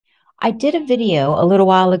I did a video a little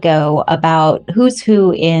while ago about who's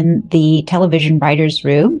who in the television writers'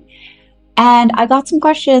 room, and I got some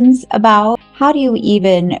questions about how do you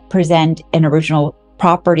even present an original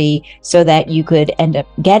property so that you could end up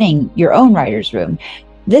getting your own writers' room.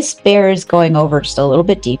 This bears going over just a little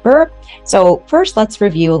bit deeper. So first, let's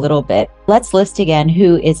review a little bit. Let's list again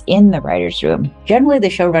who is in the writers' room. Generally, the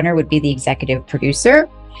showrunner would be the executive producer.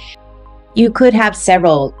 You could have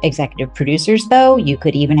several executive producers, though. You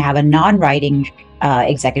could even have a non-writing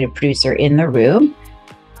executive producer in the room.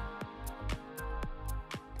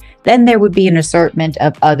 Then there would be an assortment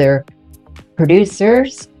of other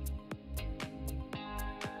producers.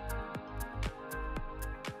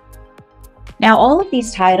 Now, all of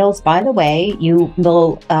these titles, by the way, you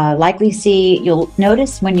will likely see, you'll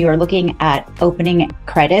notice when you're looking at opening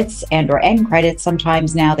credits or end credits,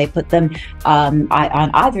 sometimes now they put them on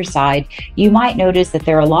either side. You might notice that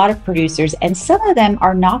there are a lot of producers, and some of them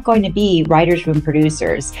are not going to be writers' room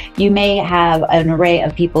producers. You may have an array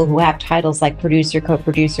of people who have titles like producer,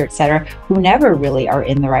 co-producer, etc., who never really are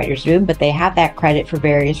in the writers' room, but they have that credit for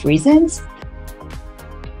various reasons.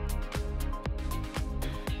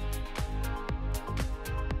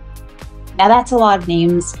 Now that's a lot of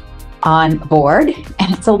names on board,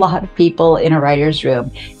 and it's a lot of people in a writer's room.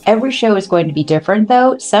 Every show is going to be different,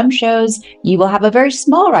 though. Some shows you will have a very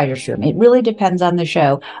small writer's room. It really depends on the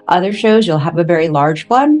show. Other shows you'll have a very large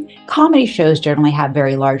one. Comedy shows generally have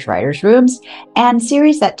very large writer's rooms, and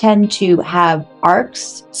series that tend to have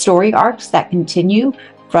arcs, story arcs that continue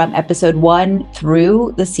from episode 1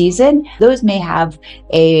 through the season, those may have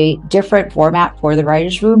a different format for the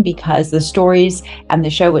writer's room because the stories and the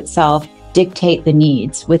show itself dictate the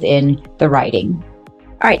needs within the writing.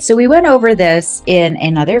 All right, so we went over this in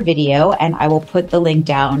another video, and I will put the link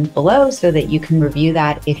down below so that you can review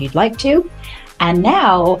that if you'd like to. And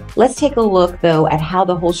now let's take a look, though, at how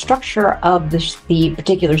the whole structure of the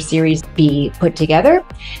particular series be put together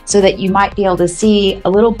so that you might be able to see a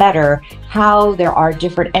little better how there are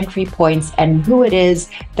different entry points and who it is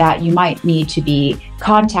that you might need to be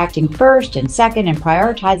contacting first and second and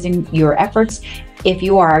prioritizing your efforts if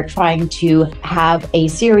you are trying to have a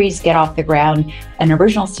series get off the ground, an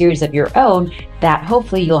original series of your own, that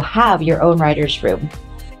hopefully you'll have your own writer's room.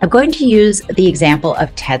 I'm going to use the example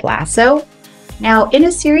of Ted Lasso. Now, in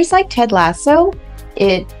a series like Ted Lasso,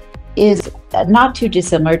 it is not too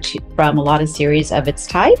dissimilar from a lot of series of its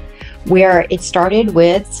type, where it started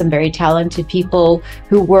with some very talented people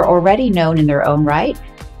who were already known in their own right,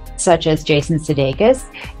 such as Jason Sudeikis,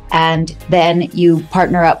 and then you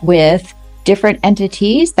partner up with different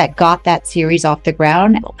entities that got that series off the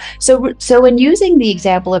ground. So when using the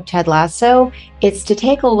example of Ted Lasso, it's to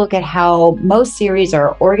take a look at how most series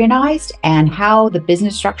are organized and how the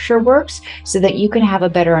business structure works so that you can have a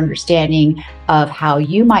better understanding of how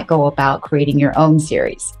you might go about creating your own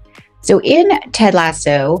series. So in Ted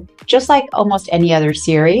Lasso, just like almost any other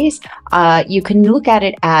series, you can look at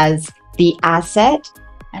it as the asset.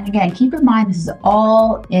 And again, keep in mind, this is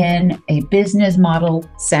all in a business model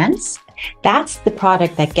sense. That's the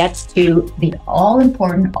product that gets to the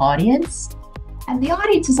all-important audience. And the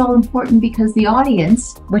audience is all important because the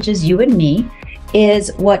audience, which is you and me,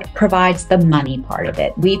 is what provides the money part of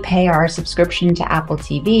it. We pay our subscription to Apple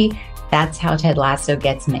TV. That's how Ted Lasso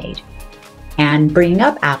gets made. And bringing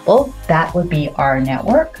up Apple, that would be our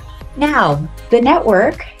network. Now, the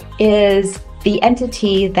network is the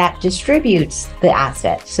entity that distributes the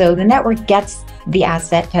asset. So the network gets the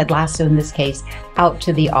asset, Ted Lasso in this case, out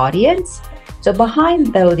to the audience. So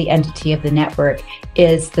behind, though, the entity of the network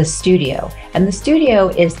is the studio. And the studio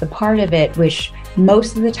is the part of it which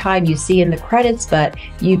most of the time you see in the credits, but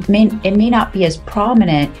it may not be as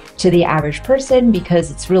prominent to the average person because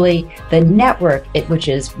it's really the network, which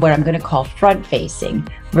is what I'm going to call front-facing,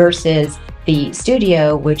 versus the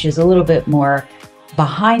studio, which is a little bit more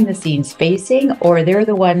behind the scenes facing, or they're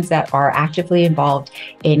the ones that are actively involved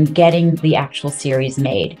in getting the actual series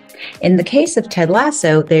made. In the case of Ted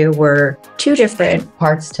Lasso, there were two different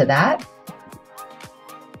parts to that.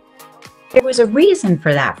 There was a reason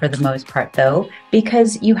for that for the most part, though,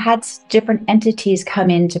 because you had different entities come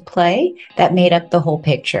into play that made up the whole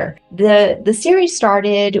picture. The series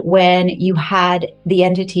started when you had the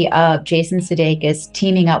entity of Jason Sudeikis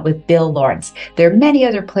teaming up with Bill Lawrence. There are many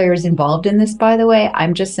other players involved in this, by the way.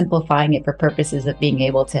 I'm just simplifying it for purposes of being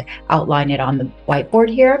able to outline it on the whiteboard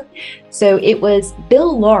here. So it was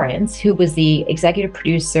Bill Lawrence, who was the executive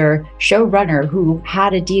producer, showrunner, who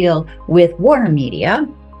had a deal with Warner Media.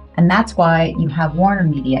 And that's why you have Warner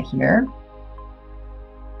Media here.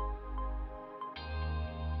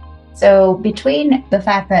 So between the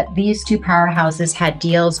fact that these two powerhouses had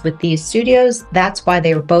deals with these studios, that's why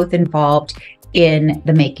they were both involved in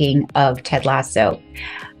the making of Ted Lasso.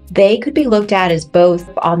 They could be looked at as both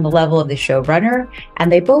on the level of the showrunner,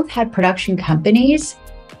 and they both had production companies.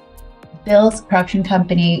 Bill's production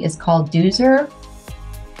company is called Doozer,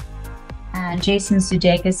 and Jason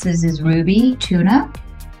Sudeikis' is Ruby Tuna.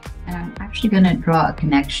 And I'm actually going to draw a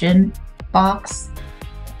connection box.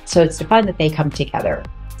 So it's to find that they come together.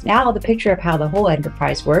 Now the picture of how the whole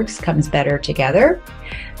enterprise works comes better together.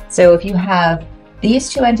 So if you have these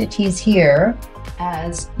two entities here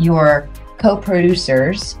as your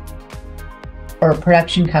co-producers or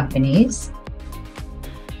production companies,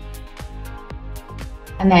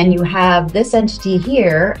 and then you have this entity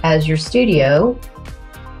here as your studio,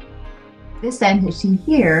 this entity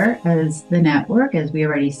here as the network, as we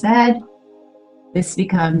already said, this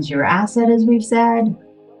becomes your asset, as we've said,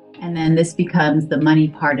 and then this becomes the money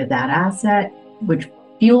part of that asset, which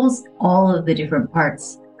fuels all of the different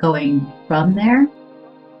parts going from there.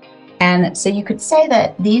 And so you could say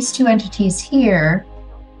that these two entities here,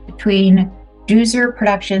 between Doozer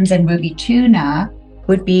Productions and Ruby Tuna,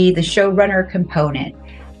 would be the showrunner component.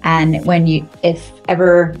 And if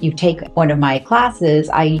ever you take one of my classes,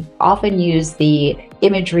 I often use the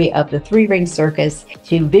imagery of the three-ring circus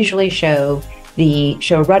to visually show the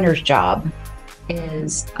showrunner's job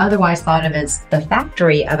is otherwise thought of as the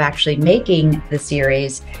factory of actually making the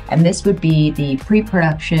series. And this would be the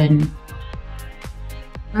pre-production,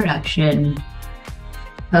 production,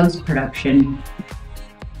 post-production,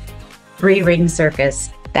 three-ring circus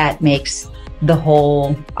that makes the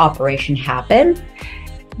whole operation happen.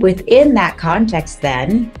 Within that context,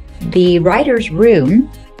 then, the writer's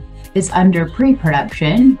room is under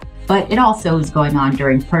pre-production, but it also is going on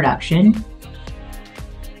during production.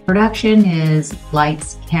 Production is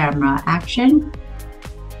lights, camera, action.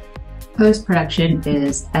 Post-production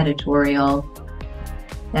is editorial,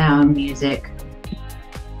 sound, music,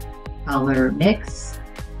 color, mix,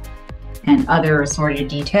 and other assorted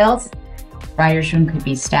details. Writer's room could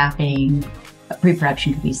be staffing,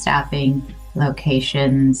 pre-production could be staffing,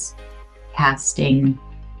 locations, casting.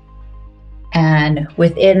 And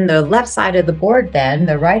within the left side of the board, then,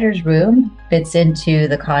 the writer's room fits into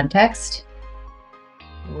the context.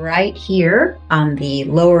 Right here on the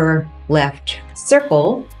lower left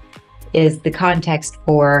circle is the context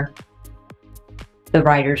for the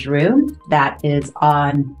writer's room that is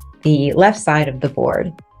on the left side of the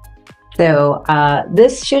board. So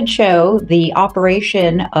this should show the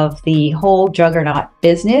operation of the whole juggernaut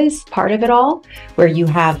business part of it all, where you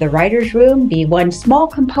have the writer's room be one small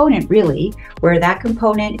component, really, where that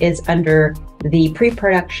component is under the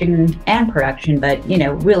pre-production and production, but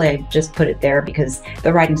really I just put it there because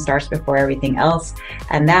the writing starts before everything else.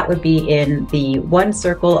 And that would be in the one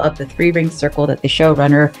circle of the three-ring circle that the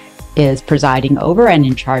showrunner is presiding over and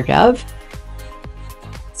in charge of.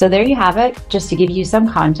 So there you have it, just to give you some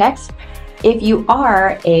context. If you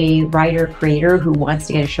are a writer creator who wants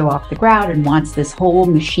to get a show off the ground and wants this whole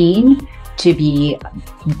machine to be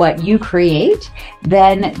what you create,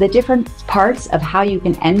 then the different parts of how you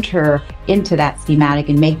can enter into that schematic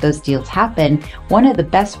and make those deals happen, one of the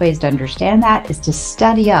best ways to understand that is to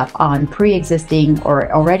study up on pre-existing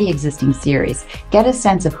or already existing series. Get a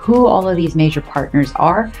sense of who all of these major partners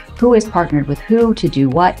are, who is partnered with who to do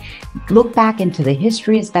what. Look back into the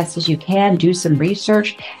history as best as you can, do some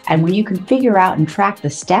research, and when you can figure out and track the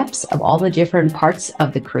steps of all the different parts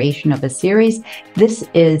of the creation of a series, this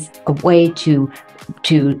is a way to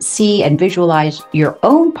see and visualize your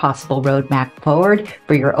own possible roadmap forward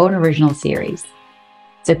for your own original series.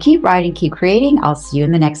 So keep writing, keep creating. I'll see you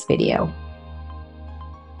in the next video.